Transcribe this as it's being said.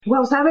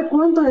wow, ¿sabe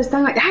cuántos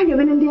están? Ay, ya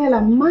viene el Día de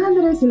las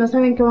Madres y no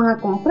saben qué van a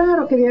comprar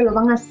o qué día lo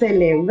van a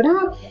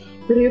celebrar.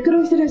 Pero yo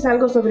quiero decirles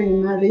algo sobre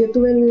mi madre. Yo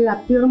tuve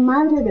la peor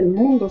madre del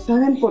mundo.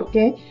 ¿Saben por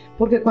qué?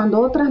 Porque cuando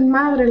otras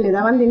madres le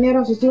daban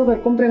dinero a sus hijos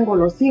que compren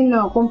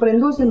golosina o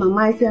compren dulce,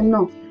 mamá decía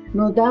no.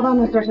 Nos daba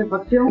nuestra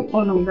refacción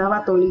o nos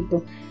daba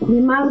tolito.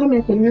 Mi madre me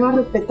enseñó a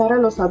respetar a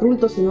los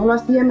adultos. Si no lo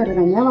hacía, me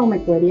regañaba o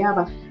me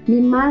cuereaba. Mi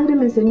madre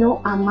me enseñó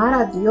a amar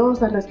a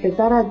Dios, a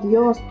respetar a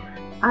Dios,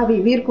 a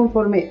vivir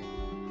conforme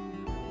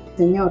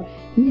Señor.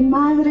 Mi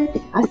madre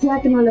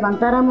hacía que nos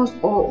levantáramos,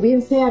 o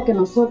bien sea que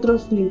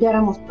nosotros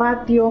limpiáramos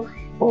patio,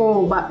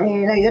 o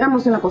la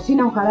ayudáramos en la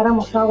cocina, o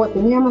jaláramos agua,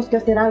 teníamos que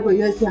hacer algo. Y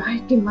yo decía,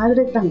 ay, qué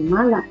madre tan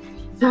mala.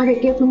 ¿Sabe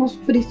qué? Fuimos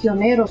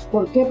prisioneros.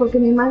 ¿Por qué? Porque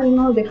mi madre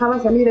no nos dejaba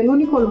salir. El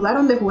único lugar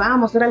donde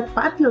jugábamos era el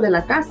patio de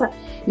la casa.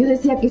 Yo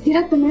decía,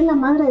 quisiera tener la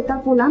madre de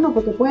tal fulano,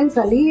 porque pueden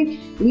salir,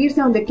 irse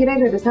a donde quieran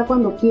y regresar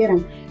cuando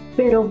quieran.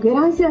 Pero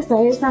gracias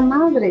a esa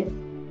madre,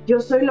 yo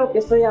soy lo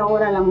que soy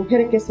ahora, la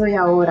mujer que soy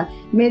ahora.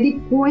 Me di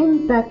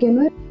cuenta que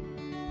no es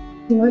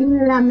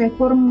la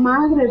mejor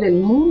madre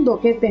del mundo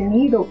que he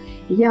tenido.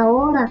 Y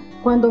ahora,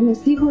 cuando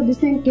mis hijos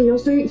dicen que yo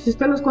soy, si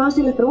usted los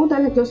conoce y les pregunta,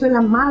 dicen que yo soy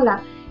la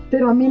mala.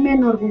 Pero a mí me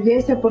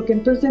enorgullece porque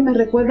entonces me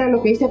recuerda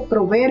lo que dice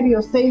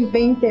Proverbios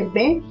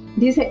 6:20b.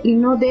 Dice, y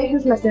no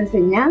dejes las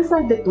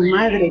enseñanzas de tu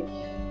madre.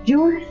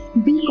 Yo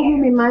vi cómo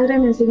mi madre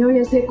me enseñó y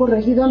así he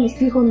corregido a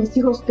mis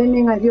hijos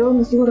temen a Dios,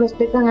 mis hijos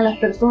respetan a las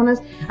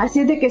personas,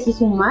 así es de que si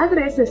su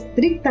madre es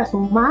estricta, su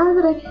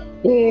madre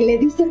le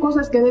dice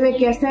cosas que debe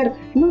que hacer,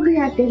 no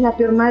diga que es la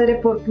peor madre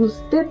porque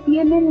usted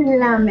tiene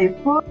la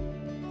mejor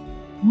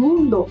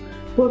mundo,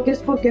 porque es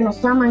porque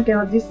nos aman que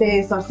nos dice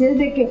eso, así es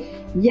de que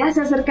ya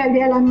se acerca el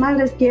Día de las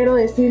Madres, quiero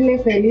decirle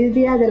feliz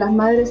Día de las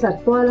Madres a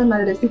todas las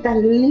madrecitas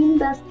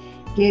lindas,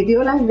 que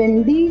Dios las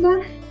bendiga.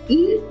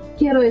 Y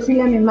quiero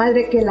decirle a mi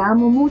madre que la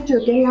amo mucho,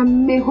 que es la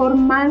mejor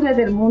madre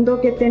del mundo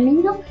que he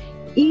tenido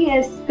y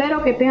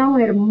espero que tenga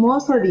un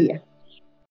hermoso día.